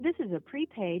is a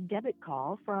prepaid debit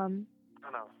call from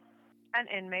an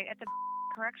inmate at the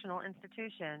correctional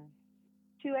institution.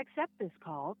 To accept this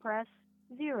call, press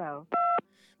 0.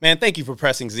 Man, thank you for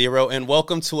pressing 0, and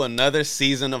welcome to another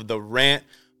season of the R.A.N.T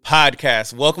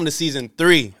podcast. Welcome to season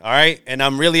 3, all right? And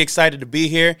I'm really excited to be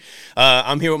here.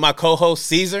 I'm here with my co-host,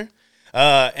 Cesar.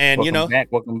 And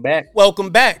welcome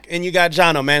back. And you got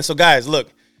Jono, man. So, guys,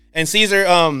 look, and Cesar,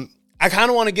 I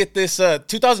kind of want to get this.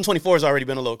 2024 has already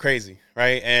been a little crazy,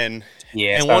 right? And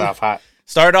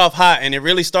started off hot, and it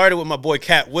really started with my boy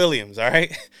Cat Williams. All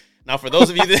right. Now, for those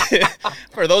of you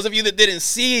that didn't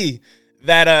see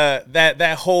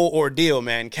that whole ordeal,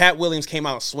 man, Cat Williams came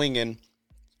out swinging,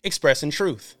 expressing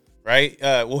truth, right?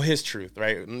 Well, his truth,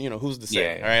 right? You know, who's to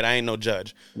say? Yeah. All right, I ain't no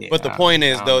judge. Yeah, but the point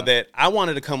is, though, that I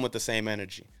wanted to come with the same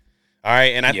energy. All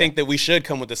right, and I think that we should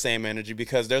come with the same energy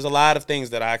because there's a lot of things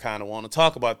that I kind of want to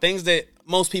talk about, things that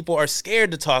most people are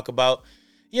scared to talk about,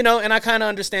 you know, and I kind of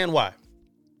understand why,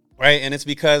 right? And it's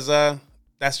because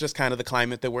that's just kind of the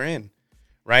climate that we're in,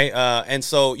 right? And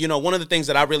so, you know, one of the things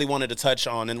that I really wanted to touch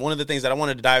on and one of the things that I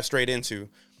wanted to dive straight into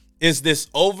is this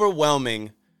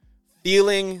overwhelming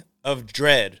feeling of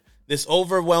dread, this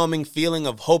overwhelming feeling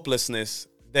of hopelessness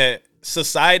that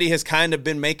society has kind of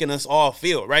been making us all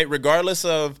feel, right? Regardless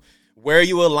of where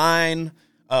you align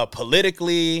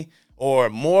politically or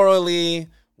morally,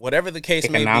 whatever the case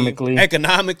may be,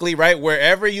 economically, right?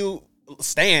 Wherever you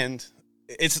stand,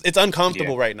 it's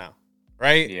uncomfortable right now,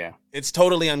 right? Yeah. It's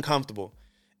totally uncomfortable.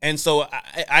 And so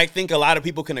I think a lot of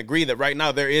people can agree that right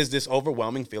now there is this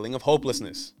overwhelming feeling of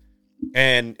hopelessness.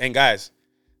 And guys,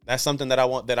 that's something that I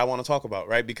want to talk about,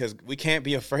 right? Because we can't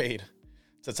be afraid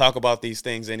to talk about these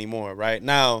things anymore, right?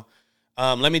 Now,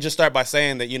 let me just start by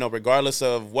saying that, you know, regardless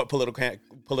of what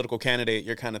political candidate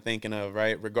you're kind of thinking of,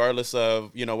 right? Regardless of,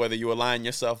 you know, whether you align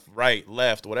yourself right,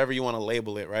 left, whatever you want to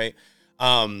label it, right?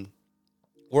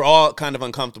 We're all kind of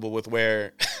uncomfortable with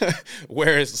where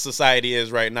society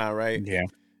is right now, right? Yeah.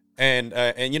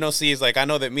 And you know, see, it's like, I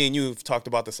know that me and you have talked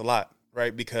about this a lot,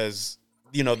 right? Because,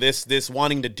 you know, this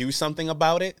wanting to do something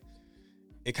about it,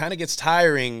 it kind of gets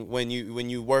tiring when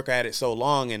you work at it so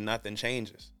long and nothing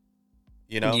changes,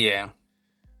 you know? Yeah.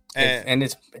 And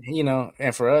it's, you know,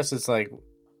 and for us, it's like,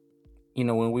 you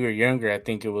know, when we were younger, I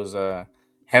think it was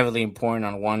heavily important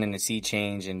on wanting to see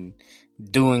change and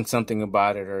doing something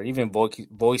about it, or even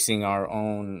voicing our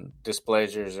own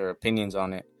displeasures or opinions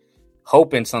on it,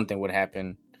 hoping something would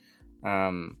happen.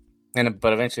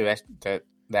 But eventually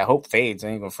that hope fades. I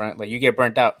ain't gonna front. Like, you get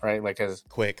burnt out, right? Like, cause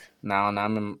quick. Now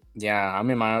I'm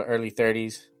in my early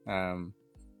 30s.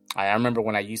 I remember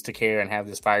when I used to care and have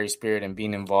this fiery spirit and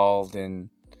being involved and,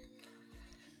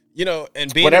 you know,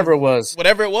 and being whatever it was,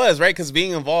 right? Because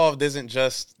being involved doesn't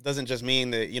just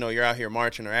mean that, you know, you're out here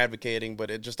marching or advocating, but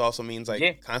it just also means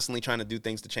like constantly trying to do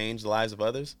things to change the lives of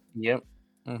others. Yep.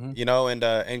 Mm-hmm. You know,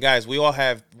 and guys, we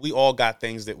all got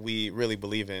things that we really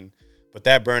believe in, but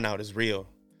that burnout is real,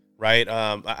 right?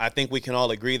 I think we can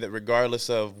all agree that regardless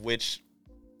of which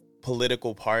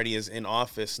political party is in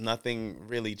office, nothing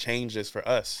really changes for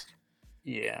us.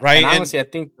 Yeah. Right. And honestly, I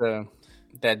think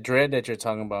that dread that you're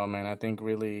talking about, man, I think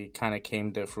really kind of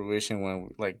came to fruition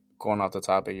when, like, going off the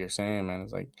topic you're saying, man,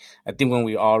 it's like, I think when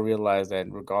we all realize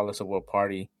that regardless of what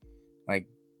party, like,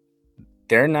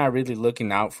 they're not really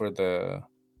looking out for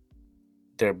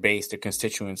their base, their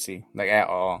constituency, like, at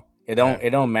all. It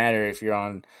don't matter if you're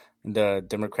on the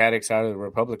Democratic side or the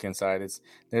Republican side.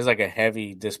 There's like a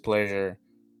heavy displeasure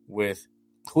with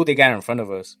who they got in front of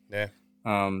us. Yeah.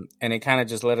 And it kind of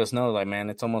just let us know, like, man,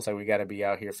 it's almost like we got to be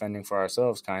out here fending for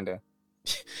ourselves, kind of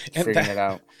figuring it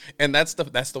out. And that's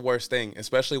the worst thing,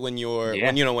 especially when you're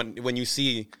when you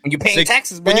see when you're paying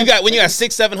taxes, man. when you got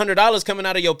 $600-700 coming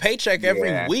out of your paycheck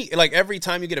every week, like every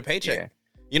time you get a paycheck. Yeah.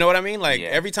 You know what I mean? Like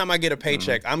every time I get a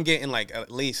paycheck, I'm getting like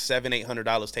at least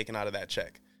 $700-800 taken out of that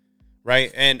check, right?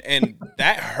 And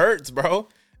that hurts, bro.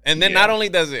 And then not only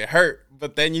does it hurt,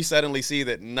 but then you suddenly see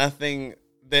that nothing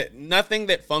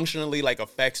that functionally like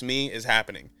affects me is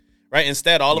happening, right?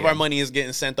 Instead, all of our money is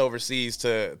getting sent overseas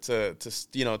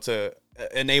to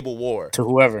enable war to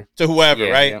whoever,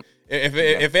 right? Yeah.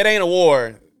 If it ain't a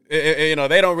war, you know,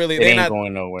 they don't really, They ain't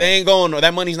going nowhere.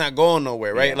 That money's not going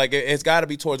nowhere, right? Yeah. Like it's got to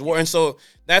be towards war. And so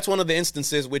that's one of the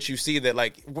instances which you see that,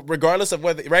 like, regardless of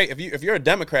whether, right, if you're a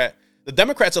Democrat, the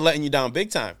Democrats are letting you down big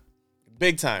time.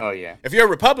 Oh yeah. If you're a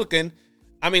Republican,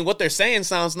 I mean, what they're saying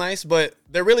sounds nice, but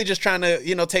they're really just trying to,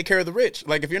 you know, take care of the rich.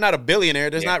 Like, if you're not a billionaire,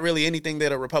 there's not really anything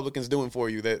that a Republican's doing for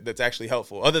you that's actually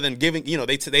helpful, other than giving, you know,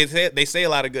 they say a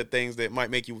lot of good things that might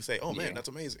make you say, oh man, that's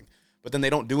amazing. But then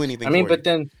they don't do anything.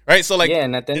 Then, right. So, like,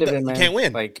 and at the end of it, man, you can't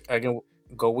win. Like,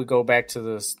 we go back to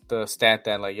the stat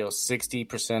that, like,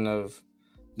 60% of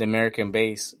the American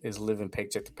base is living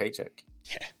paycheck to paycheck.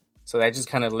 Yeah. So that just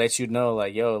kind of lets you know,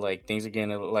 like, yo, like things are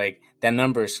getting like that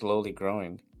number is slowly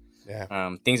growing.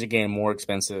 Yeah. Things are getting more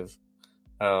expensive.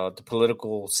 The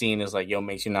political scene is like, yo,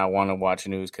 makes you not want to watch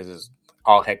news because it's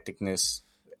all hecticness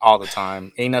all the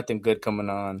time. Ain't nothing good coming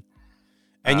on.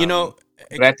 And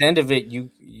but at the end of it,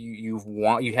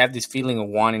 you have this feeling of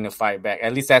wanting to fight back.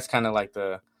 At least that's kind of like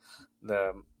the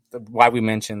why we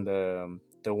mentioned the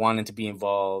wanting to be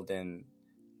involved and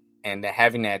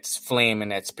having that flame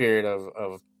and that spirit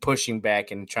of pushing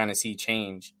back and trying to see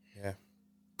change. Yeah.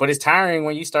 But it's tiring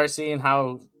when you start seeing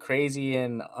how crazy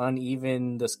and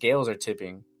uneven the scales are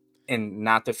tipping in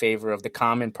not the favor of the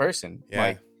common person. Yeah.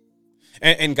 Like,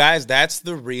 and guys, that's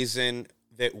the reason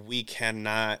that we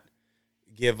cannot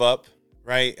give up,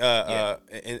 right?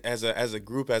 As a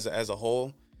group, as a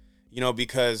whole,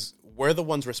 because we're the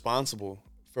ones responsible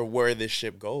for where this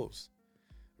ship goes,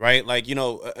 right? Like,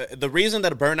 the reason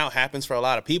that a burnout happens for a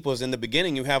lot of people is in the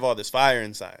beginning, you have all this fire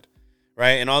inside,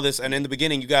 right? And all this, and in the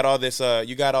beginning, you got all this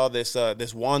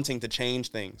this wanting to change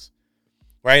things,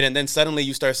 right? And then suddenly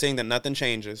you start seeing that nothing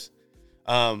changes.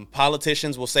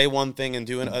 Politicians will say one thing and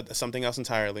do something else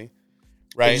entirely.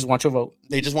 Right. They just want your vote.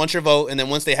 They just want your vote. And then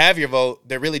once they have your vote,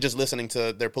 they're really just listening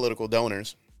to their political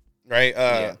donors. Right.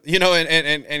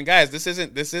 And guys, this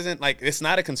isn't like, it's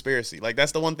not a conspiracy. Like,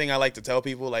 that's the one thing I like to tell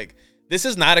people. Like, this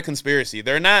is not a conspiracy.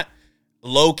 They're not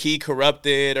low key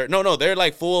corrupted or no, they're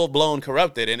like full blown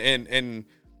corrupted. And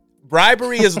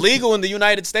bribery is legal in the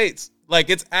United States. Like,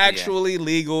 it's actually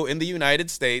legal in the United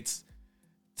States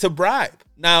to bribe.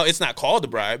 Now, it's not called a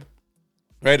bribe,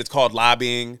 right? It's called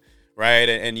lobbying. Right.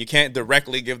 And you can't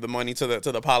directly give the money to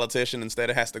the politician. Instead,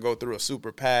 it has to go through a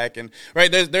super PAC. And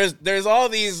right. There's all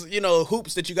these,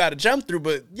 hoops that you got to jump through.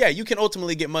 But yeah, you can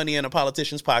ultimately get money in a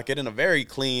politician's pocket in a very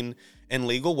clean and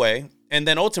legal way. And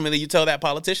then ultimately you tell that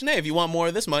politician, hey, if you want more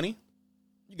of this money,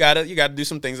 you gotta do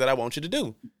some things that I want you to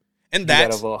do. And that's, you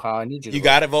gotta vote how I need you to vote.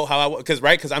 Gotta vote how I want.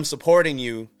 Because I'm supporting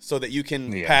you so that you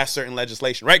can pass certain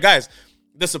legislation. Right, guys?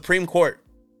 The Supreme Court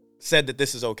said that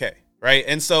this is okay. Right.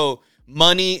 And so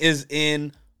money is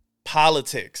in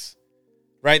politics,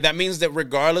 right? That means that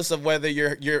regardless of whether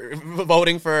you're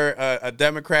voting for a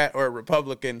Democrat or a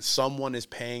Republican, someone is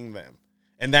paying them.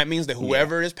 And that means that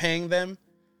whoever is paying them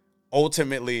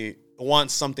ultimately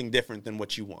wants something different than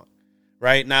what you want,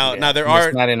 right? Now there are...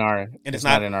 It's not in our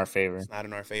favor. It's not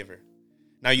in our favor.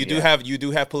 Now, you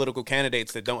do have political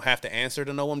candidates that don't have to answer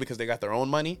to no one because they got their own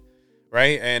money.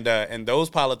 Right. And those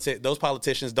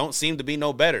politicians don't seem to be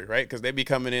no better. Right. Because they be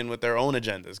coming in with their own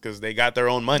agendas because they got their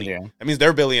own money. Yeah. That means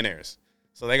they're billionaires.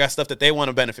 So they got stuff that they want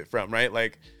to benefit from. Right.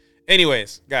 Like,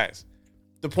 anyways, guys,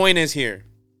 the point is here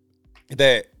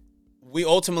that we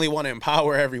ultimately want to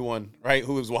empower everyone. Right.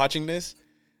 Who is watching this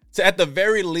to, at the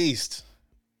very least,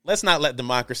 let's not let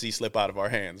democracy slip out of our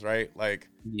hands. Right. Like,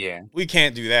 we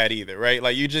can't do that either. Right.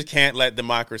 Like, you just can't let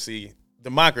democracy,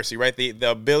 right?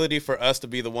 The ability for us to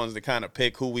be the ones that kind of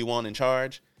pick who we want in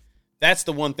charge. That's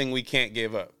the one thing we can't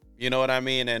give up. You know what I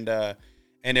mean? And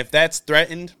if that's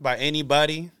threatened by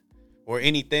anybody or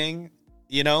anything,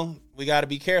 we got to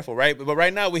be careful, right? But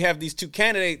right now we have these two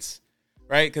candidates,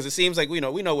 right? Because it seems like we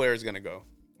know where it's going to go,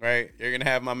 right? You're going to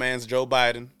have my man's Joe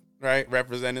Biden, right,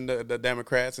 representing the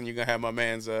Democrats, and you're going to have my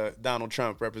man's Donald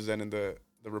Trump representing the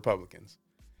Republicans,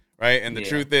 right? And the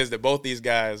truth is that both these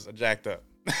guys are jacked up.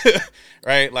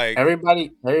 Right, like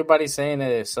everybody's saying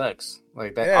that it sucks.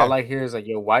 Like that, all I hear is like,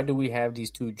 "Yo, why do we have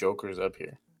these two jokers up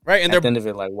here?" Right, and at the end of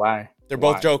it, like, why? They're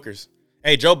both jokers.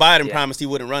 Hey, Joe Biden promised he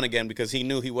wouldn't run again because he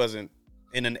knew he wasn't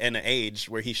in an age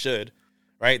where he should.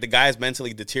 Right, the guy's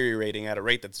mentally deteriorating at a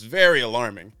rate that's very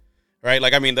alarming. Right,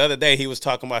 like, I mean, the other day he was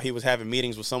talking about he was having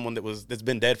meetings with someone that's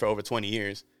been dead for over 20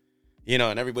 years.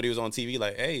 And everybody was on TV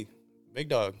like, "Hey, big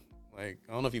dog. Like,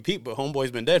 I don't know if you peep, but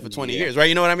homeboy's been dead for 20 years, right?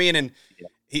 You know what I mean?" And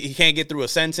he can't get through a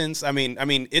sentence. I mean,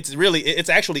 it's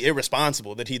actually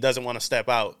irresponsible that he doesn't want to step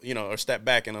out, or step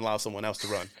back and allow someone else to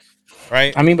run,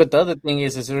 right? I mean, but the other thing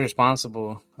is, it's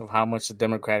irresponsible of how much the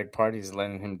Democratic Party is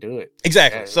letting him do it.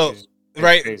 Exactly. Yeah, so,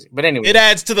 right. Crazy. But anyway, it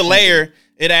adds to the layer.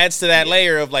 It adds to that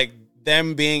layer of like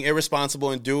them being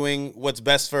irresponsible and doing what's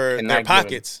best for their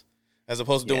pockets, as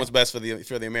opposed to doing what's best for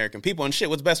the American people. And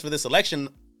what's best for this election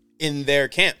in their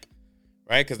camp.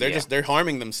 Right, because they're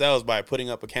harming themselves by putting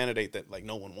up a candidate that like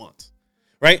no one wants,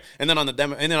 right? And then on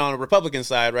the Republican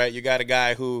side, right, you got a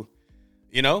guy who,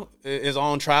 is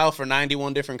on trial for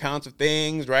 91 different counts of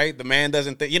things, right? The man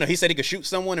doesn't think, he said he could shoot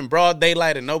someone in broad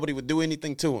daylight and nobody would do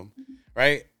anything to him,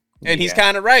 right? And he's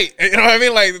kind of right, you know what I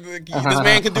mean? Like this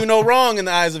man could do no wrong in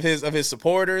the eyes of his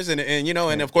supporters, and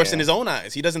of course in his own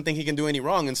eyes, he doesn't think he can do any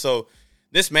wrong, and so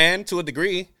this man, to a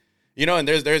degree, You know, and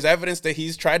there's evidence that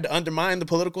he's tried to undermine the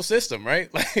political system,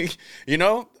 right? Like, you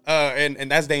know, and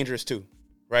that's dangerous too,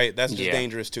 right? That's just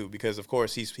dangerous too, because of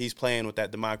course he's playing with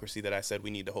that democracy that I said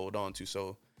we need to hold on to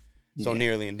so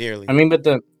nearly and dearly. I mean, but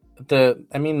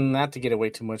I mean, not to get away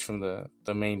too much from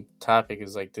the main topic,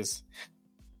 is like this.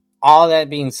 All that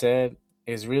being said,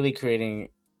 is really creating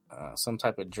some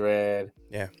type of dread,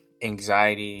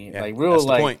 anxiety, like real, that's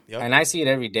the like, point. Yep. And I see it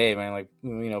every day, man. Like,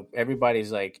 you know,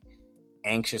 everybody's like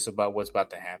anxious about what's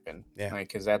about to happen, like,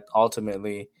 because that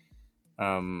ultimately,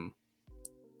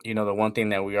 you know, the one thing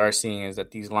that we are seeing is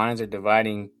that these lines are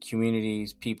dividing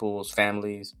communities, people's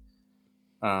families.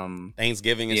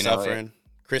 Thanksgiving is suffering.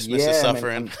 Christmas is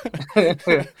suffering. At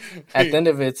the end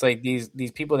of it, it's like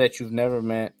these people that you've never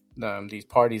met, these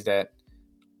parties that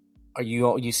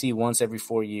you see once every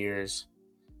 4 years.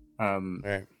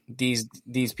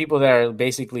 These people that are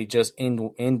basically just in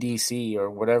DC or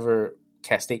whatever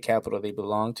state capital they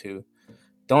belong to,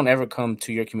 don't ever come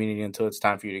to your community until it's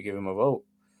time for you to give them a vote.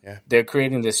 They're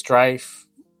creating this strife,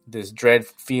 this dread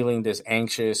feeling, this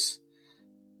anxious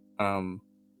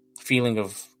feeling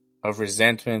of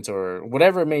resentment or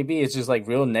whatever it may be. It's just like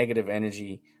real negative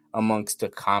energy amongst the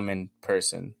common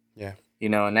person. You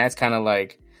know, and that's kind of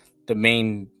like the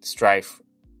main strife.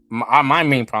 My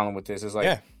main problem with this is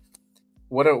like,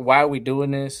 why are we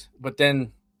doing this? But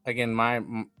then again,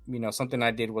 you know, something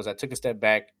I did was I took a step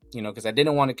back, you know, because I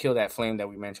didn't want to kill that flame that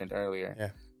we mentioned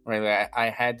earlier. Right. Like, I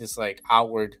had this like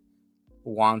outward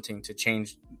wanting to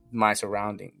change my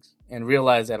surroundings and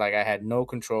realized that like I had no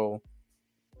control.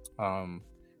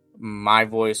 My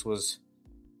voice was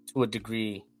to a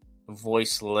degree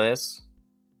voiceless.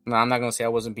 Now, I'm not going to say I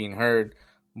wasn't being heard,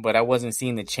 but I wasn't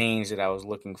seeing the change that I was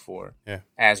looking for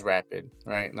as rapid.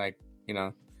 Right. Like, you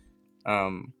know,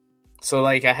 so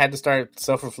like I had to start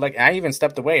self-reflecting. I even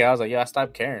stepped away. I was like, I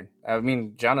stopped caring. I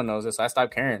mean, Jono knows this. I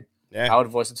stopped caring. I would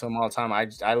voice it to him all the time. I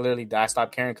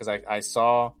stopped caring because I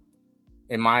saw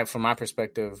from my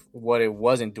perspective what it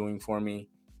wasn't doing for me,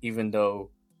 even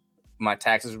though my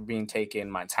taxes were being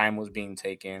taken, my time was being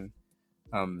taken,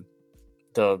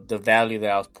 the value that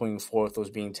I was putting forth was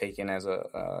being taken as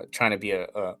trying to be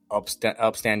a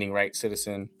upstanding right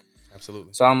citizen.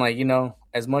 Absolutely. So I'm like, you know,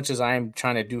 as much as I'm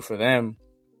trying to do for them,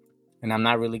 and I'm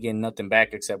not really getting nothing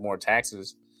back except more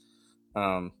taxes,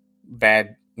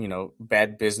 bad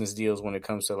business deals when it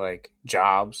comes to like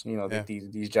jobs. You know,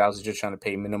 these jobs are just trying to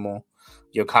pay minimal.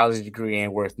 Your college degree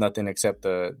ain't worth nothing except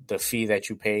the fee that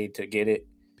you paid to get it.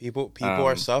 People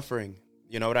are suffering.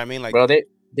 You know what I mean? Like, bro, they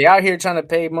out here trying to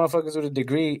pay motherfuckers with a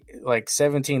degree like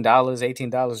 $17,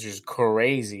 $18, just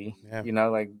crazy. You know,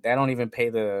 like that don't even pay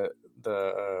the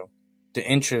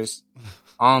interest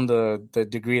on the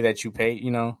degree that you pay.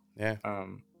 You know,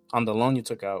 on the loan you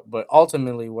took out. But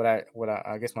ultimately, what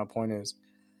I guess my point is,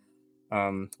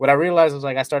 what I realized was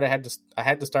like I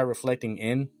had to start reflecting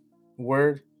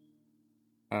inward,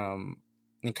 and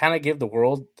kind of give the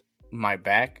world my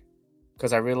back,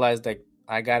 because I realized that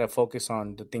I gotta focus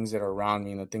on the things that are around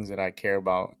me and the things that I care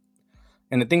about,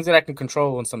 and the things that I can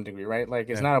control in some degree, right? Like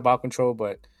it's not about control,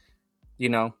 but you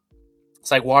know, it's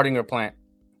like watering a plant.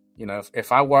 You know,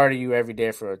 if I water you every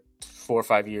day for 4 or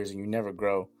 5 years and you never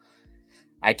grow,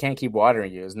 I can't keep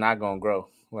watering you. It's not gonna grow.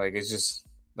 Like it's just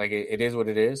like it is what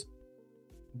it is.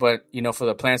 But you know, for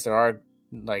the plants that are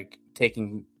like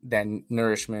taking that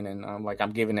nourishment and like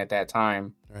I'm giving at that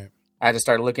time, I had to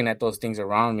start looking at those things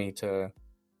around me to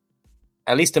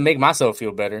at least to make myself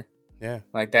feel better.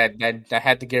 Like that I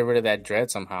had to get rid of that dread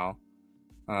somehow.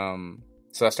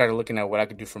 So I started looking at what I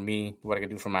could do for me, what I could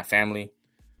do for my family,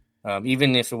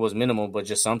 even if it was minimal, but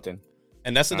just something.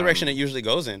 And that's the direction it usually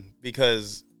goes in,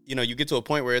 because you know, you get to a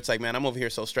point where it's like, man, I'm over here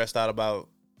so stressed out about,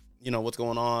 you know, what's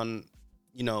going on,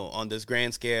 you know, on this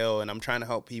grand scale, and I'm trying to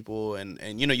help people,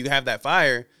 and you know, you have that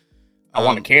fire. I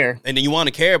want to care. And then you want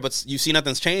to care, but you see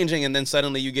nothing's changing, and then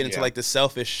suddenly you get into like this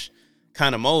selfish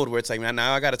kind of mode where it's like, man,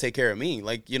 now I got to take care of me.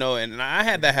 Like, you know, and I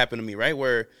had that happen to me, right?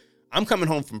 Where I'm coming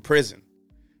home from prison,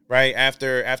 right?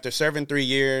 After serving 3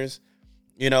 years,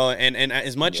 you know, and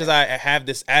as much as I have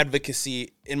this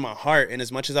advocacy in my heart, and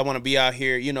as much as I want to be out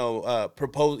here, you know,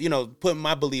 putting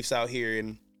my beliefs out here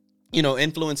and, you know,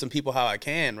 influencing people how I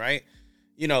can, right?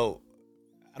 You know,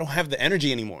 I don't have the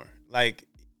energy anymore. Like,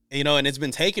 you know, and it's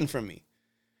been taken from me.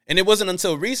 And it wasn't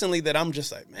until recently that I'm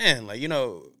just like, man, like, you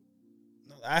know,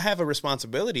 I have a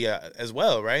responsibility as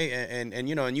well, right? And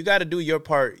you know, and you got to do your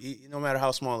part, no matter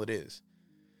how small it is,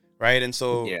 right? And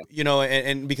so, you know,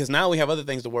 and because now we have other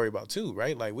things to worry about too,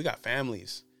 right? Like we got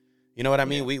families, you know what I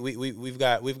mean? We've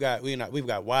got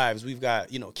wives, we've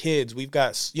got, you know, kids, we've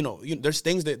got, you know, there's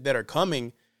things that are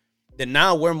coming that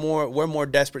now we're more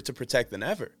desperate to protect than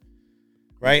ever,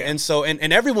 right? And so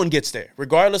and everyone gets there,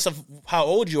 regardless of how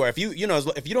old you are. If you know,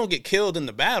 if you don't get killed in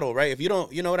the battle, right? If you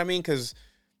don't, you know what I mean? Because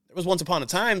there was once upon a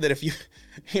time that if you,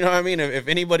 you know what I mean, if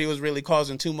anybody was really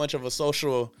causing too much of a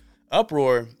social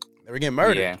uproar, they were getting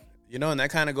murdered. Yeah. You know, and that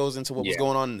kind of goes into what was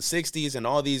going on in the 60s and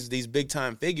all these big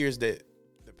time figures that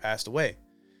passed away.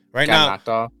 Right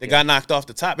now, they got knocked off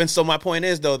the top. And so my point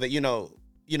is, though, that, you know,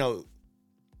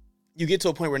 you get to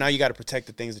a point where now you got to protect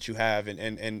the things that you have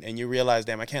and you realize,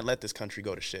 damn, I can't let this country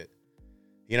go to shit.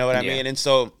 You know what I mean? And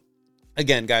so,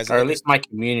 again, guys. Or at least my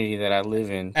community that I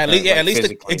live in. At least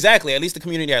the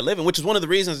community I live in, which is one of the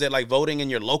reasons that, like, voting in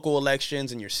your local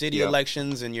elections and your city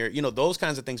elections and your, you know, those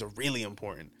kinds of things are really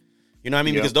important. You know what I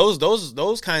mean? Because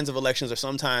those kinds of elections are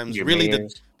sometimes your really,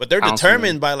 but they're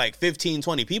determined by like 15,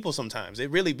 20 people sometimes.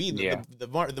 It really be,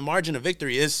 the margin of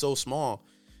victory is so small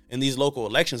in these local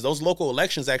elections. Those local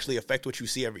elections actually affect what you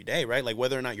see every day, right? Like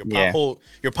whether or not your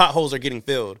potholes are getting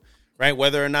filled, right?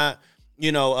 Whether or not,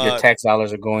 you know, your tax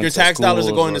dollars are going to schools,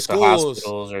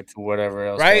 hospitals, or to whatever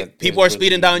else. Right? People are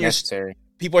speeding down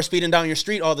People are speeding down your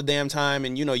street all the damn time,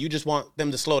 and, you know, you just want them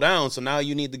to slow down. So now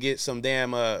you need to get some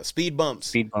damn speed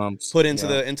bumps put into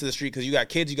the street because you got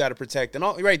kids you got to protect and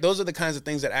all. Right? Those are the kinds of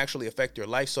things that actually affect your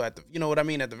life. So you know what I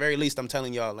mean? At the very least, I'm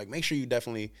telling y'all, like, make sure you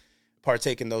definitely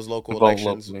partake in those local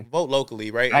elections. Vote locally,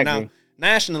 right? And now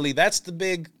nationally, that's the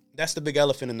big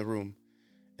elephant in the room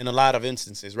in a lot of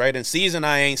instances, right? And Cez and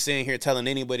I ain't sitting here telling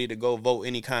anybody to go vote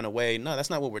any kind of way. No,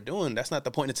 that's not what we're doing. That's not the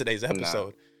point of today's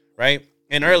episode, right?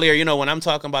 And earlier, you know, when I'm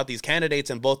talking about these candidates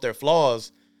and both their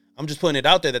flaws, I'm just putting it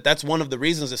out there that that's one of the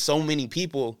reasons that so many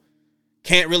people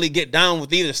can't really get down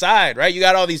with either side, right? You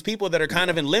got all these people that are kind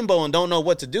of in limbo and don't know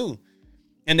what to do.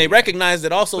 And they recognize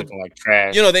that also, looking like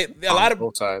trash, you know, a lot of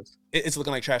both sides. It's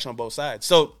looking like trash on both sides.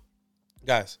 So,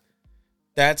 guys,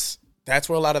 that's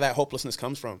where a lot of that hopelessness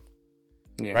comes from,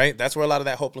 right? That's where a lot of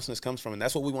that hopelessness comes from. And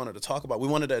that's what we wanted to talk about. We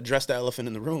wanted to address the elephant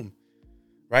in the room,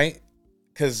 right?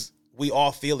 Because we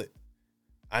all feel it.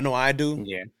 I know I do.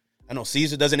 Yeah. I know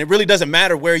Caesar doesn't. It really doesn't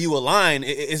matter where you align.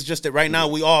 It's just that right now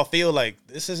we all feel like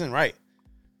this isn't right.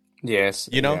 Yes.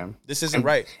 You know, this isn't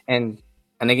right. And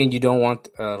again, you don't want,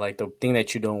 like, the thing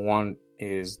that you don't want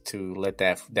is to let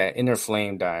that inner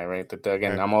flame die, right?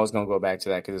 Again, I'm always going to go back to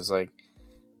that because it's like,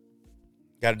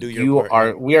 got to do your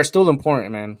part. We are still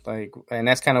important, man. Like, and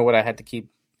that's kind of what I had to keep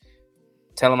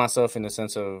telling myself in the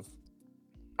sense of,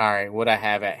 all right, what I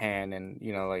have at hand. And,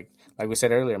 you know, like we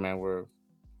said earlier, man,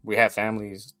 we have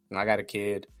families and I got a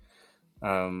kid.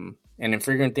 And then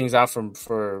figuring things out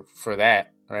for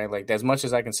that, right? Like, as much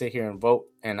as I can sit here and vote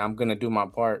and I'm going to do my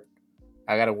part,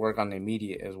 I got to work on the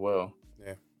immediate as well.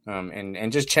 Yeah.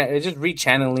 And just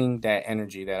rechanneling that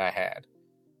energy that I had,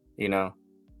 you know?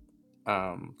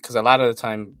 Cause a lot of the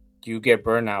time you get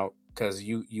burnout cause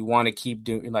you want to keep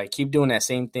doing that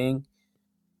same thing,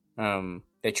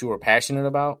 that you were passionate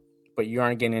about, but you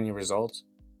aren't getting any results.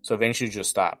 So eventually you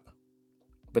just stop.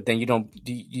 But then you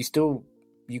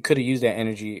could have used that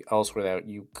energy elsewhere that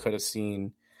you could have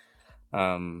seen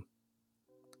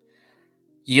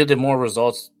yielded more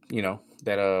results, you know,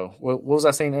 that what was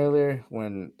I saying earlier?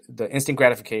 When the instant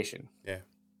gratification. Yeah.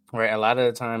 Right. A lot of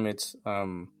the time it's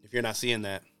if you're not seeing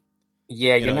that.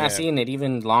 Yeah, you're not seeing it.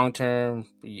 Even long term,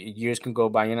 years can go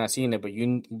by, you're not seeing it, but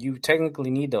you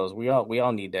technically need those. We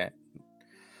all need that.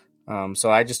 So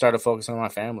I just started focusing on my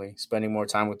family, spending more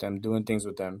time with them, doing things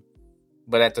with them.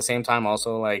 But at the same time,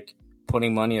 also, like,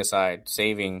 putting money aside,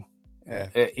 saving.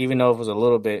 Even though it was a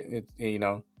little bit, you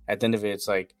know, at the end of it, it's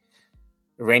like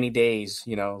rainy days,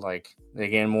 you know, like they're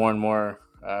getting more and more,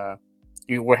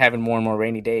 we're having more and more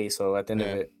rainy days. So at the end of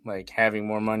it, like, having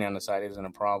more money on the side isn't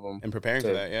a problem. And preparing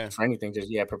for that, for anything, just,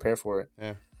 prepare for it.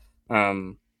 Yeah.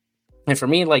 And for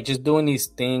me, like, just doing these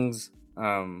things,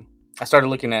 I started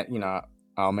looking at, you know,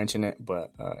 I'll mention it,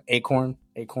 but Acorns.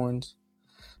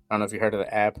 I don't know if you heard of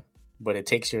the app, but it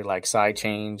takes your, like, side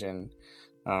change and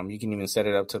you can even set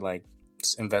it up to, like,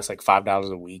 invest like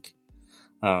 $5 a week.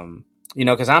 You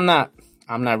know, because I'm not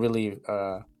really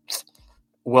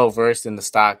well versed in the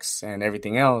stocks and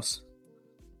everything else,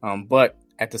 but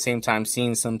at the same time,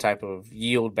 seeing some type of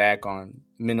yield back on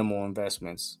minimal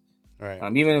investments, right?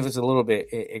 Even if it's a little bit,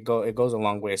 it goes a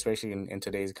long way, especially in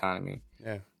today's economy.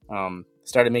 Yeah.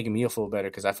 Started making me feel better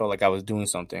because I felt like I was doing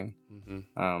something.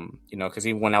 Mm-hmm. You know, because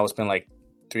even when I would spend like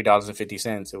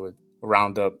 $3.50, it would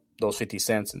round up those 50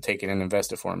 cents and take it and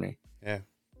invest it for me. Yeah.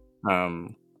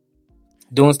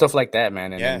 Doing stuff like that,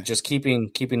 man, and then just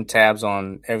keeping tabs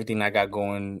on everything I got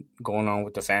going on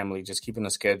with the family. Just keeping a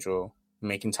schedule,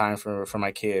 making time for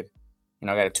my kid. You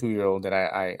know, I got a 2-year-old that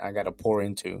I got to pour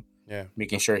into. Yeah.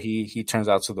 Making sure he turns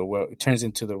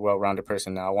into the well-rounded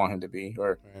person that I want him to be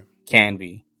or can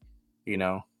be. you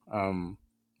know,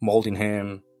 molding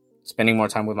him, spending more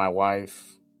time with my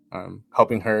wife,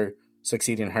 helping her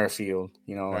succeed in her field,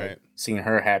 you know, Right. like seeing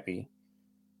her happy.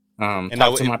 And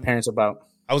Talk to my parents about.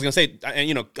 I was gonna say, and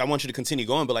you know, I want you to continue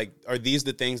going, but like, are these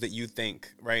the things that you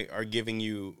think, right, are giving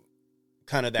you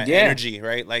kind of that energy,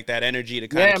 right? Like that energy to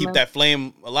kind of keep that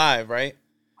flame alive, right?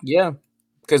 Yeah,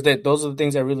 because those are the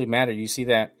things that really matter. You see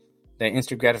that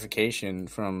instant gratification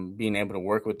from being able to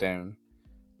work with them,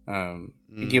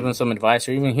 give them some advice,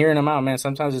 or even hearing them out. Man,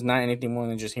 sometimes it's not anything more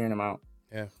than just hearing them out.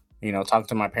 Yeah, you know, talk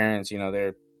to my parents. You know,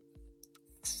 they're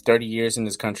 30 years in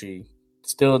this country,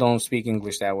 still don't speak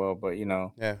English that well, but you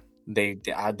know, they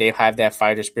have that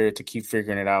fighter spirit to keep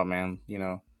figuring it out, man. You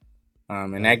know,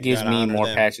 and that gives me more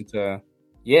passion to,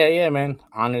 man,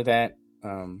 honor that,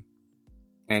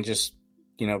 and just,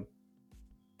 you know,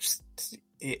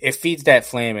 it feeds that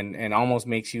flame and almost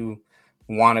makes you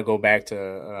want to go back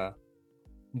to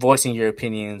voicing your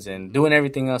opinions and doing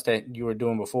everything else that you were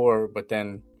doing before. But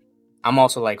then I'm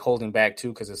also like holding back too,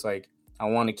 because it's like I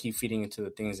want to keep feeding into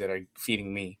the things that are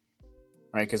feeding me,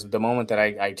 right? Because the moment that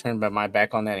I turn my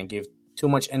back on that and give too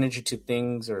much energy to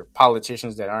things or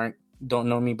politicians that don't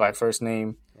know me by first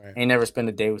name, ain't never spend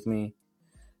a day with me,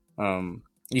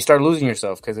 you start losing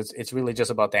yourself, because it's really just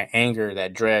about that anger,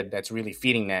 that dread that's really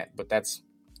feeding that. But that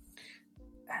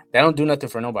don't do nothing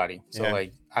for nobody. So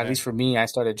like, at least for me, I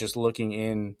started just looking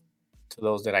in to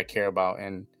those that I care about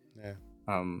and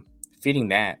feeding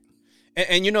that.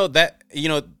 And you know that, you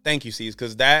know, thank you, Cez,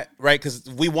 because that, right, because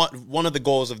we want, one of the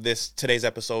goals of today's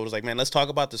episode was like, man, let's talk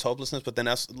about this hopelessness, but then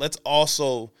let's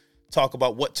also talk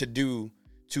about what to do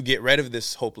to get rid of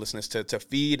this hopelessness, to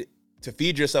feed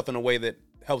yourself in a way that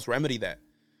helps remedy that,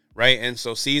 right? And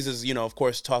so Cez is, you know, of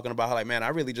course, talking about how like, man, I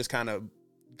really just kind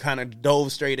of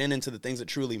dove straight into the things that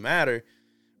truly matter,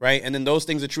 right? And then those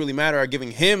things that truly matter are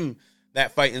giving him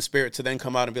that fighting spirit to then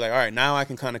come out and be like, all right, now I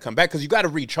can kind of come back, because you got to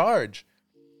recharge.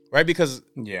 Right? Because,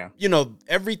 you know,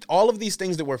 all of these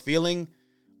things that we're feeling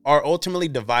are ultimately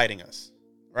dividing us.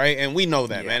 Right? And we know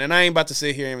that, man. And I ain't about to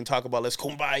sit here and talk about let's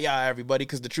kumbaya everybody,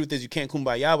 because the truth is you can't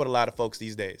kumbaya with a lot of folks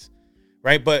these days.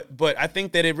 Right? But I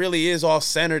think that it really is all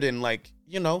centered in, like,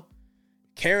 you know,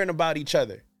 caring about each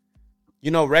other.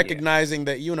 You know, recognizing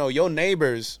that, you know, your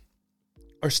neighbors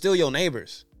are still your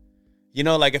neighbors. You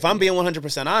know, like if I'm being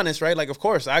 100% honest, right? Like, of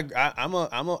course, I'm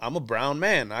a brown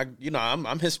man.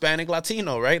 I'm Hispanic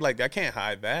Latino, right? Like I can't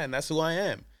hide that, and that's who I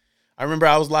am. I remember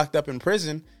I was locked up in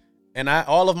prison, and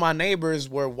all of my neighbors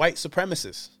were white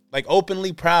supremacists, like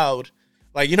openly proud.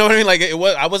 Like, you know what I mean? Like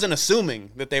I wasn't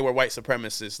assuming that they were white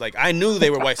supremacists. Like I knew they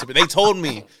were white supremacists. They told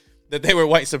me that they were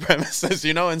white supremacists,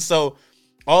 you know? And so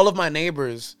all of my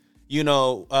neighbors, you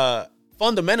know,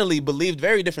 fundamentally believed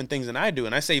very different things than I do.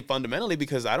 And I say fundamentally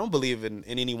because I don't believe in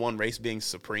any one race being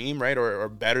supreme, right? Or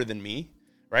better than me,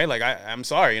 right? Like I'm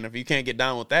sorry. And if you can't get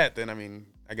down with that, then I mean,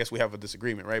 I guess we have a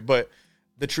disagreement, right? But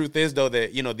the truth is though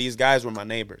that, you know, these guys were my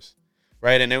neighbors,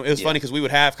 right? And it was funny because we would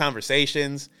have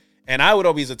conversations, and I would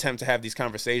always attempt to have these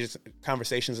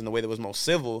conversations in the way that was most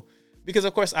civil, because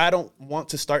of course I don't want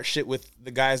to start shit with the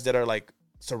guys that are like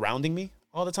surrounding me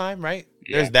all the time, right?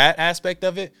 There's that aspect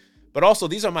of it. But also,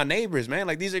 these are my neighbors, man.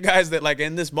 Like, these are guys that, like,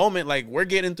 in this moment, like, we're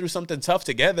getting through something tough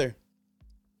together.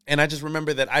 And I just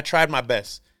remember that I tried my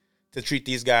best to treat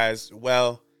these guys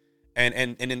well. And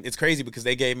it's crazy because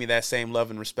they gave me that same love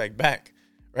and respect back,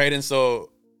 right? And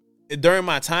so during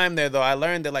my time there, though, I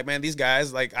learned that, like, man, these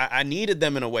guys, like, I needed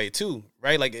them in a way, too,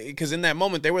 right? Like, because in that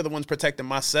moment, they were the ones protecting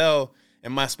my cell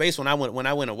and my space when I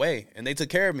went away. And they took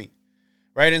care of me,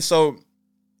 right? And so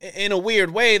in a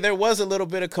weird way, there was a little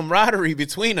bit of camaraderie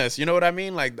between us. You know what I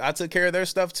mean? Like, I took care of their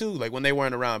stuff too, like when they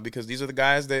weren't around, because these are the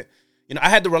guys that, you know, I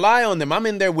had to rely on them. I'm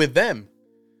in there with them.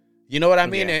 You know what I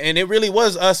mean? And it really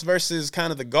was us versus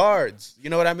kind of the guards. You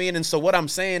know what I mean? And so what I'm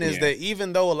saying is that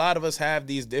even though a lot of us have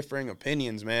these differing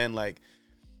opinions, man, like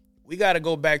we got to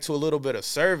go back to a little bit of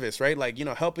service, right? Like, you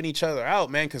know, helping each other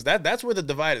out, man, because that's where the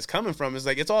divide is coming from. It's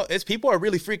like, it's people are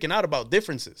really freaking out about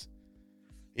differences.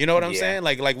 You know what I'm saying?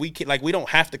 Like we don't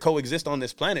have to coexist on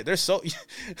this planet. There's so,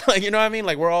 like, you know what I mean?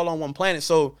 Like, we're all on one planet.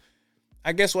 So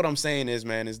I guess what I'm saying is,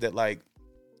 man, is that, like,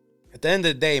 at the end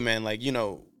of the day, man, like, you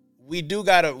know, we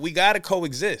gotta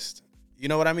coexist. You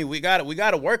know what I mean? We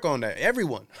gotta work on that.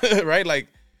 Everyone, right? Like,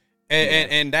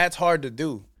 and that's hard to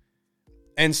do.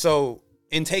 And so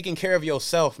in taking care of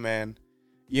yourself, man,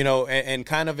 you know, and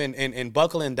kind of in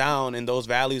buckling down in those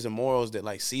values and morals that,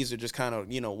 like, Caesar just kind of,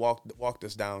 you know, walked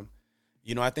us down.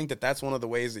 You know, I think that's one of the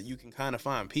ways that you can kind of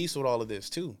find peace with all of this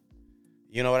too.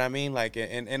 You know what I mean? Like,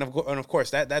 and of course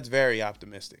that's very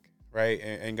optimistic, right?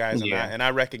 And guys, and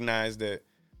I recognize that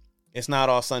it's not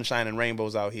all sunshine and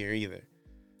rainbows out here either.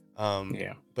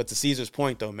 But to Caesar's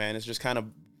point, though, man, it's just kind of,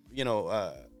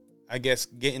 I guess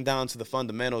getting down to the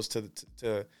fundamentals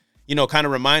to kind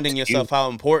of reminding yourself how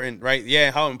important, right?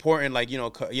 Yeah, how important, like, your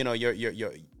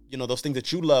those things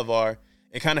that you love are.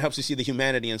 It kind of helps you see the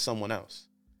humanity in someone else.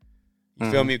 You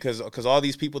feel me? Because all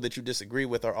these people that you disagree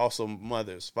with are also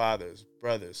mothers, fathers,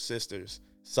 brothers, sisters,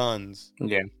 sons,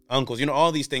 uncles.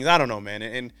 All these things. I don't know, man.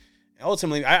 And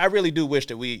ultimately, I really do wish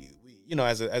that we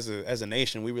as a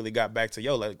nation, we really got back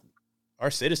to like our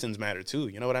citizens matter too.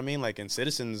 You know what I mean? Like, and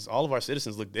citizens, all of our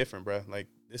citizens look different, bro. Like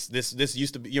this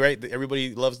used to be. You're right.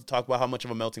 Everybody loves to talk about how much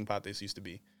of a melting pot this used to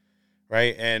be.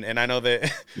 Right. And I know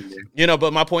that,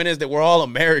 but my point is that we're all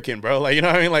American, bro. Like, you know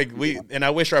what I mean? Like and I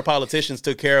wish our politicians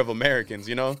took care of Americans,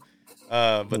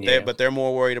 but they're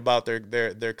more worried about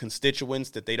their constituents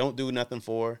that they don't do nothing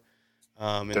for.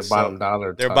 And their bottom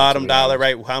dollar. Their bottom dollar,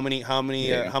 right? How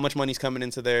much money's coming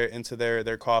into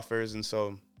their coffers. And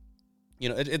so,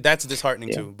 that's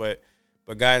disheartening too. But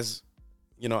guys,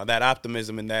 that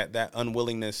optimism and that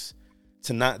unwillingness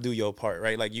to not do your part,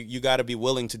 right? Like you got to be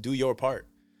willing to do your part.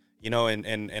 And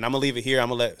I'm gonna leave it here. I'm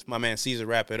gonna let my man Caesar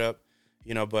wrap it up.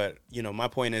 But my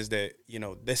point is that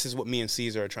this is what me and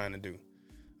Caesar are trying to do.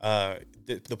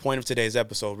 The point of today's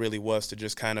episode really was to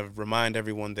just kind of remind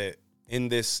everyone that in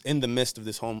the midst of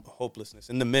this hopelessness,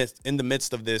 in the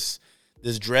midst of this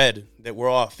dread that we're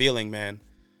all feeling, man,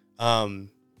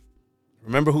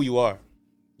 remember who you are.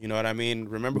 You know what I mean?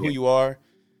 Remember who you are.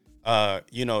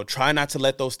 Try not to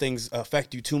let those things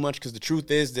affect you too much, because the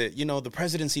truth is that, the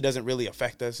presidency doesn't really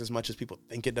affect us as much as people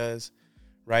think it does,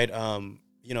 right?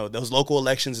 Those local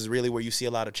elections is really where you see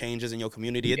a lot of changes in your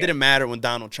community. It didn't matter when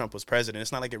Donald Trump was president.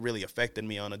 It's not like it really affected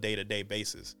me on a day-to-day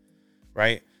basis,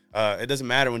 right? It doesn't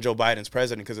matter when Joe Biden's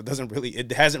president, because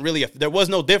there was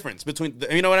no difference between,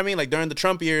 you know what I mean? Like during the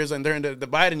Trump years and during the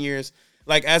Biden years,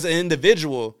 like as an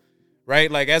individual,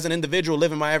 right? Like as an individual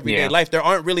living my everyday life, there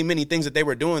aren't really many things that they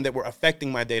were doing that were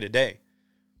affecting my day to day.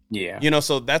 Yeah.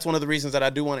 So that's one of the reasons that I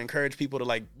do want to encourage people to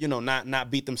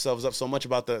not beat themselves up so much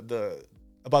about the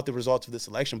results of this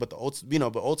election, but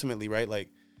ultimately, right? Like,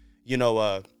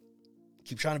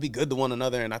 keep trying to be good to one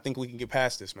another. And I think we can get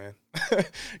past this, man.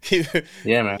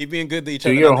 man. Keep being good to each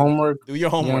other. Do your homework. Do your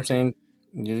homework. You know what I'm saying?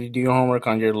 You do your homework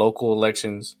on your local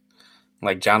elections.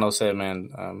 Like Jono said,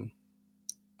 man,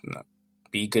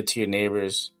 be good to your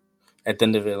neighbors. At the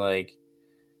end of it, like,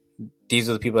 these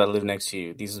are the people that live next to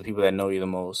you. These are the people that know you the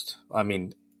most. I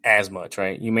mean, as much,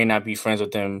 right? You may not be friends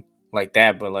with them like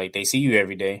that, but like they see you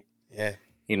every day. Yeah.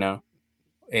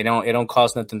 It don't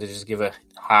cost nothing to just give a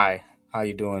hi, how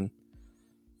you doing,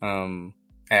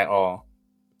 at all,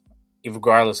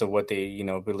 regardless of what they,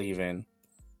 believe in.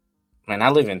 Man,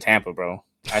 I live in Tampa, bro.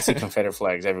 I see Confederate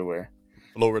flags everywhere.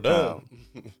 Florida.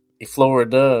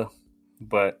 Florida.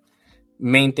 But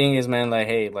main thing is, man, like,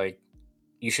 hey, like,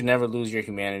 you should never lose your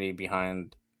humanity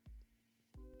behind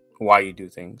why you do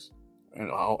things and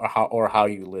how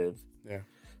you live.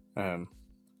 Yeah.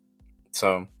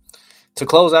 So to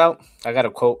close out, I got a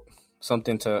quote,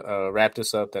 something to wrap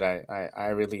this up that I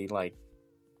really like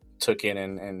took in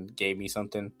and gave me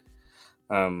something.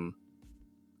 The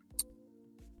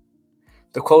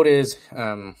quote is,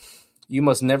 you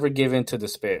must never give in to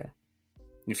despair.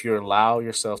 If you allow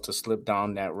yourself to slip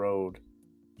down that road,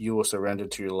 you will surrender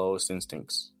to your lowest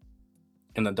instincts.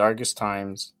 In the darkest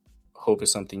times, hope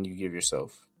is something you give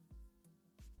yourself.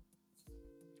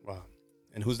 Wow.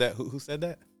 And who's that? Who said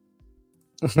that?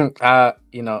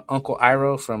 Uncle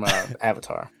Iroh from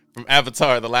Avatar. From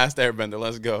Avatar, The Last Airbender.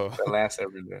 Let's go. The Last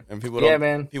Airbender. And people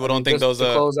don't think those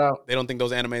close out. They don't think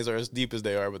those animes are as deep as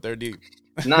they are, but they're deep.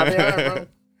 Nah, they are, bro.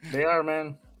 They are,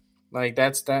 man. Like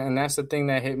that's the thing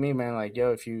that hit me, man. Like,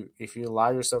 yo, if you allow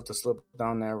yourself to slip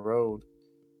down that road,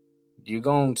 you're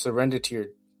gonna surrender to your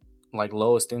like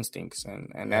lowest instincts,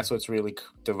 and that's what's really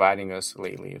dividing us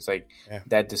lately. It's like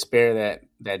that despair,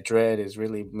 that dread is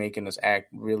really making us act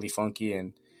really funky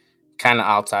and kind of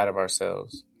outside of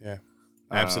ourselves. Yeah,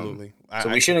 absolutely. So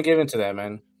we shouldn't give into that,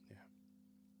 man. Yeah.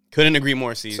 Couldn't agree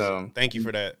more, Cez. So thank you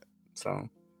for that. So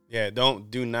yeah,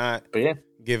 do not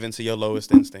give into your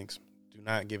lowest instincts. Do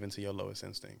not give into your lowest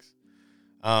instincts.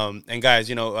 And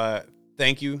guys,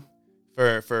 thank you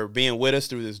for being with us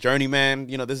through this journey, man.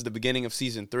 This is the beginning of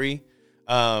season 3.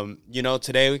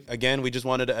 Today, again, we just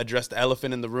wanted to address the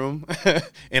elephant in the room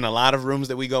in a lot of rooms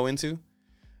that we go into.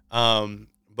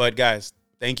 But guys,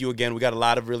 thank you again. We got a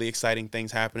lot of really exciting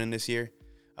things happening this year.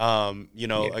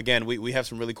 Again, we have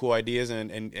some really cool ideas,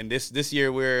 and this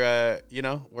year we're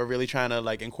really trying to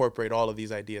like incorporate all of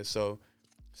these ideas. So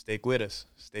stick with us.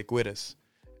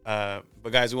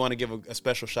 But guys, we want to give a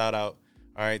special shout out,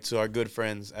 all right, to our good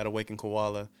friends at Awaken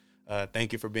Koala.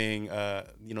 Thank you for being,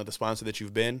 the sponsor that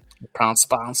you've been. Proud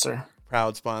sponsor,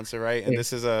 right? And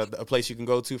this is a place you can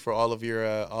go to for all of your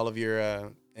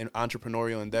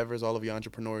entrepreneurial endeavors, all of your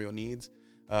entrepreneurial needs.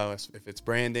 If it's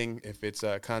branding, if it's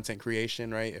content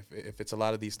creation, right? If it's a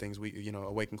lot of these things,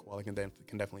 Awaken Koala can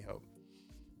definitely help.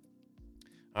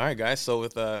 All right, guys. So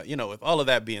with with all of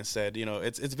that being said,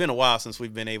 it's been a while since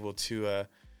we've been able to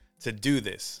do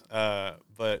this.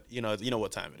 But you know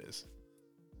what time it is.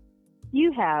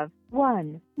 You have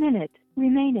 1 minute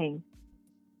remaining.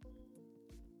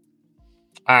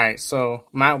 All right, so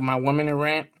my 1 minute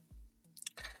rant.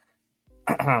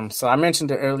 So I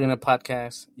mentioned it earlier in the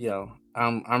podcast.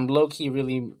 I'm low key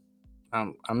really,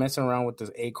 I'm messing around with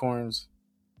this Acorn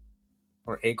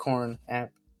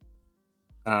app.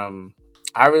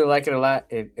 I really like it a lot.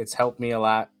 It's helped me a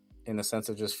lot in the sense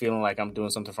of just feeling like I'm doing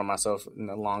something for myself in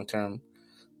the long term,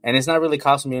 and it's not really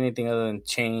costing me anything other than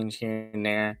change here and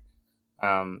there.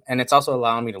 And it's also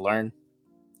allowing me to learn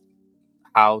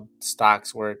how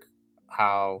stocks work,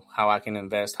 how I can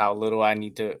invest, how little I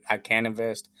can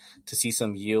invest to see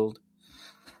some yield.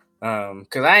 Cause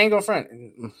I ain't gonna front.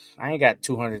 I ain't got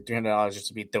 $200, $300 just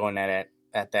to be throwing that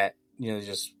at that,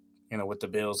 with the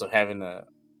bills of having a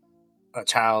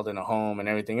child and a home and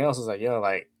everything else. Is like,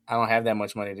 I don't have that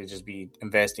much money to just be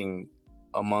investing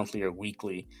a monthly or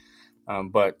weekly.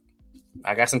 But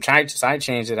I got some side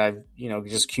change that I've,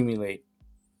 just accumulate.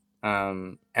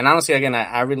 And honestly, again,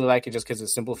 I really like it just because it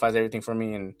simplifies everything for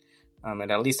me, and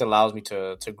it at least allows me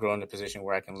to grow in a position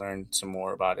where I can learn some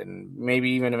more about it, and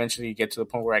maybe even eventually get to the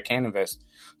point where I can invest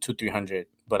 $200-$300,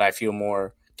 but I feel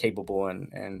more capable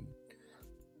and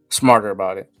smarter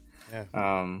about it.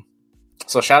 Yeah.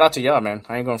 So shout out to y'all, man.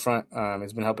 I ain't going front.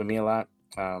 It's been helping me a lot.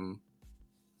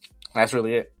 That's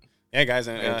really it. Yeah, guys,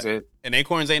 and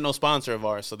Acorns ain't no sponsor of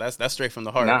ours, so that's straight from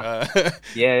the heart. Nah.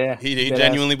 Yeah. He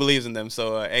genuinely believes in them.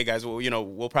 So, hey, guys,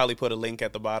 we'll probably put a link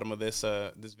at the bottom of this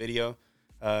video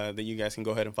that you guys can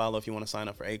go ahead and follow if you want to sign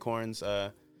up for Acorns.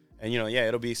 And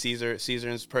it'll be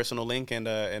Caesar's personal link, and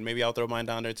maybe I'll throw mine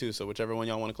down there too. So whichever one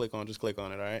y'all want to click on, just click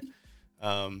on it. All right.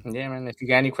 Yeah, man. If you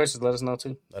got any questions, let us know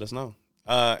too. Let us know.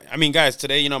 Guys,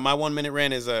 today, my 1 minute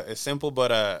rant is simple,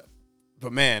 but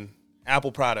man,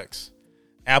 Apple products.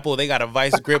 Apple, they got a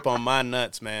vice grip on my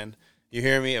nuts, man. You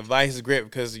hear me? A vice grip,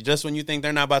 because just when you think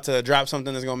they're not about to drop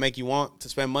something that's going to make you want to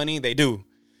spend money, they do.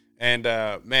 And,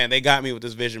 man, they got me with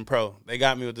this Vision Pro.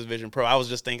 I was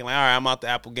just thinking, like, all right, I'm out the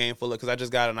Apple game full of, because I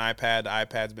just got an iPad. The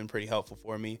iPad's been pretty helpful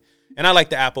for me. And I like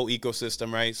the Apple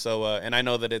ecosystem, right? So, and I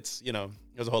know that it's,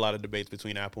 there's a whole lot of debates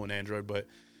between Apple and Android, but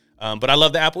I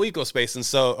love the Apple ecospace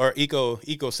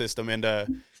ecosystem.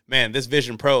 And, man, this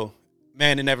Vision Pro,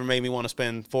 man, it never made me want to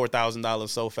spend $4,000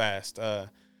 so fast. I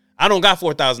don't got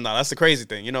 $4,000. That's the crazy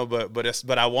thing,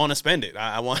 but I want to spend it.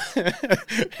 I want,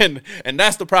 and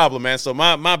that's the problem, man. So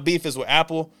my beef is with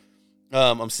Apple.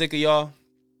 I'm sick of y'all.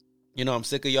 I'm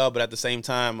sick of y'all, but at the same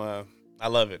time, I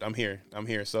love it. I'm here.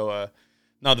 So,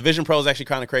 no, the Vision Pro is actually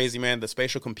kind of crazy, man. The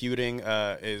spatial computing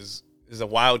is a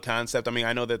wild concept. I mean,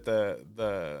 I know that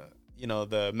the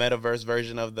metaverse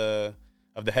version of the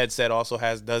headset also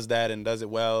does that and does it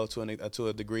well to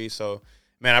a degree. So,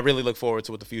 man, I really look forward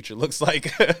to what the future looks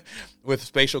like with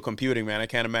spatial computing, man. I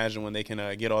can't imagine when they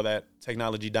can get all that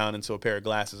technology down into a pair of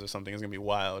glasses or something. It's gonna be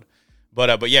wild.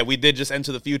 But yeah, we did just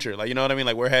enter the future. Like, you know what I mean?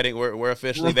 Like, we're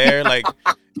officially there. Like,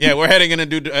 yeah, we're heading in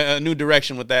a new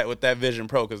direction with that Vision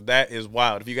Pro, because that is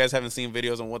wild. If you guys haven't seen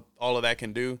videos on what all of that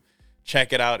can do,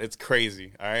 check it out. It's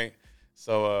crazy. All right.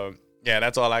 So yeah,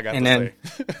 that's all I got to say.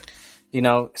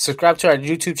 Subscribe to our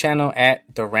YouTube channel at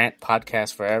the R.A.N.T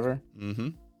Podcast Forever. Mm-hmm.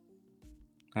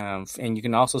 And you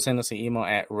can also send us an email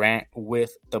at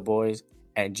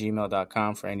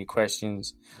rantwiththeboys@gmail.com for any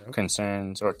questions,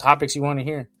 concerns, or topics you want to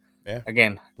hear. Yeah.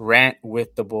 Again,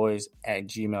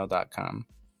 rantwiththeboys@gmail.com.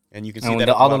 And you can see that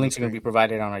all the links are going to be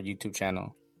provided on our YouTube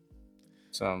channel.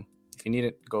 So if you need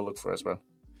it, go look for us, bro.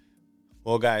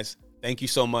 Well, guys, thank you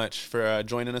so much for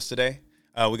joining us today.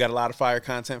 We got a lot of fire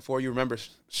content for you. Remember,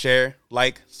 share,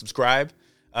 like, subscribe.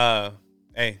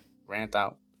 Hey. R.A.N.T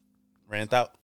out. R.A.N.T out.